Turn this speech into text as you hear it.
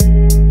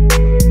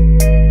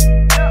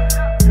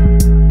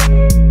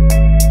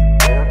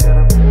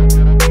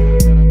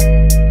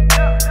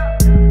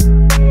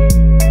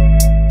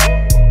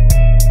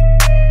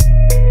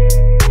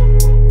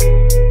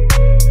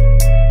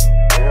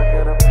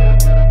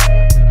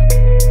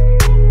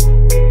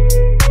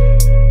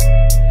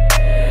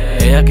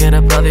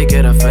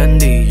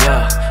Fendi,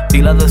 ya.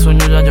 Pilas de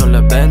sueño ya yo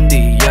les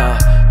vendí, ya.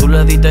 Tú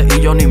le diste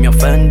y yo ni me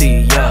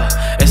ofendí, ya.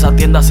 Esa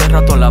tienda hace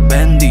rato la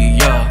vendí,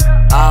 ya.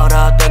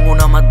 Ahora tengo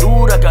una más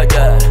dura que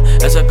ayer.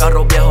 Ese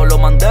carro viejo lo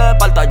mandé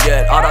pa'l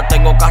taller. Ahora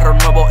tengo carro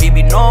nuevo y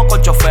vino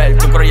con chofer.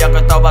 Tú creías que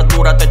estaba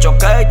dura, te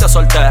choqué y te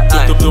solté.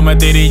 Tú me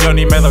tiras y yo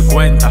ni me doy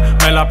cuenta.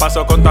 Me la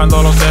paso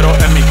contando los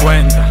ceros en mi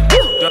cuenta.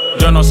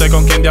 Yo no sé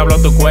con quién diablo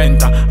tú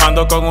cuenta.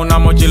 Ando con una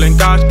mochila en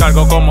cash,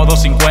 cargo como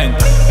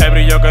 250. El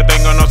brillo que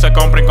tengo no se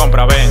compra en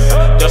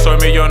compra-venta. Yo soy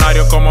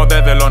millonario como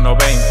desde los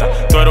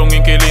 90. Tú eres un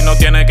inquilino,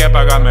 tienes que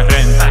pagarme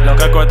renta. Lo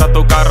que cuesta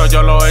tu carro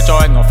yo lo he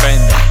hecho en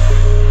ofrenda.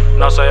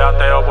 No soy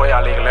ateo, voy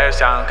a la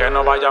iglesia. Aunque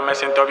no vaya me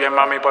siento bien,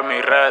 mami, por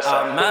mi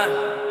reza. Amén.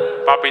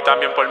 Papi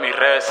también por mi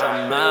reza.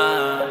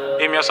 Amén.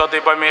 Y mi osoti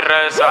por mi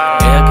reza.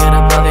 Ella quiere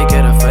Prada y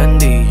quiere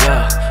Fendi,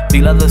 ya.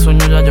 Pilas de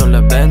sueño ya yo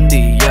les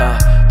vendí, ya.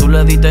 Tú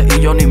le diste y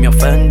yo ni me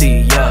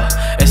ofendí, ya.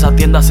 Esa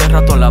tienda hace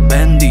rato la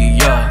vendí,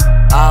 ya.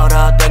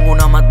 Ahora tengo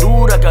una más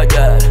dura que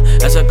ayer.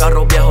 Ese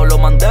carro viejo lo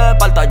mandé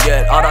pa'l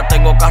taller. Ahora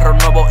tengo carro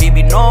nuevo y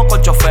vino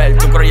con chofer.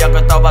 Tú creías que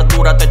estaba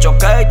dura, te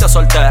choqué y te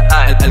solté.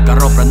 El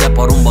carro prende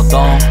por un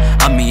botón.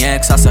 A mi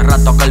ex hace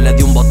rato que le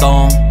di un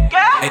botón.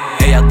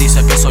 Ella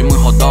dice que soy muy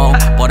jodón,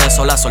 por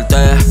eso la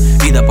solté.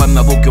 Y después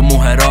me busqué un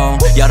mujerón.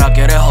 Y ahora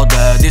quiere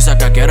joder, dice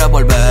que quiere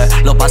volver.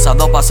 Lo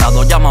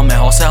pasado, llámame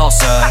José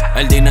José.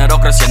 El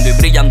dinero creciendo y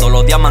brillando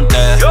los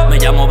diamantes. Me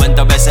llamó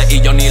 20 veces y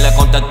yo ni le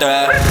contesté.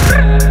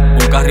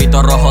 Un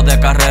carrito rojo de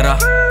carrera.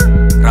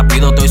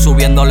 Rápido estoy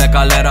subiendo la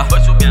escalera.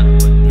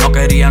 No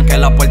querían que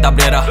la puerta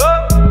abriera,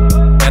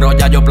 pero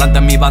ya yo planté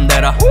mi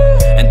bandera.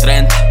 En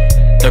 30,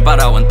 estoy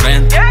parado en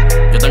 30.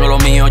 Yo tengo lo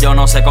mío, yo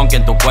no sé con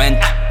quién tú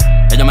cuentas.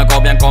 Ellos me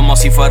copian como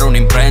si fuera una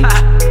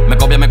imprenta. Me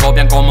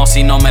copian como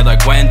si no me doy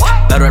cuenta.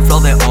 Pero el flow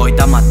de hoy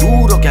está más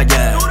duro que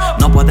ayer.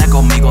 No puedes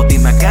conmigo,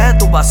 dime qué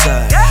tú vas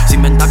a hacer. Si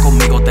inventas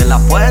conmigo te la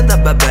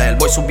puedes beber.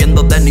 Voy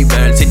subiendo de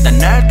nivel sin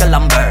tener que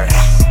lamber.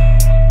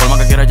 Por más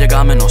que quieras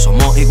llegarme, no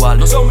somos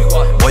iguales.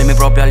 Voy en mi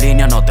propia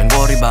línea, no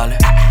tengo rivales.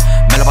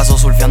 Me la paso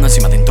surfeando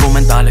encima de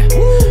instrumentales.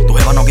 Tu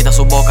jeva no quita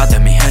su boca de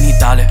mis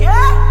genitales.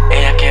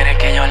 Ella quiere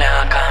que yo le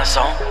haga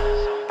caso,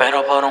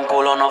 pero por un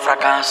culo no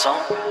fracaso.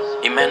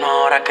 Y menos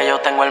ahora que yo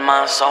tengo el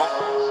mazo.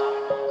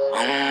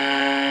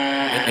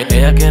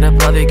 Ella quiere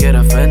Prada y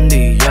quiere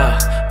Fendi, ya.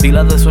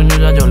 Pilas de sueño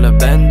ya yo les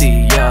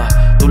vendí, ya.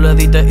 Tú le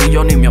diste y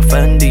yo ni me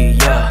ofendí,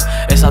 ya.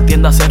 Esa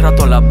tienda hace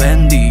rato la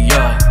vendí,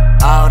 ya.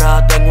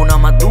 Ahora tengo una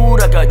más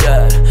dura que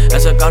ayer.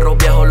 Ese carro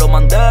viejo lo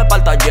mandé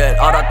pa'l taller.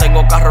 Ahora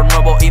tengo carro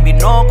nuevo y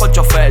vino con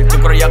chofer. Tú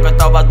creías que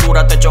estaba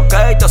dura, te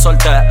choqué y te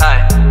solté.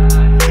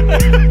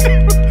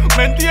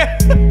 ¿Me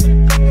entiendes?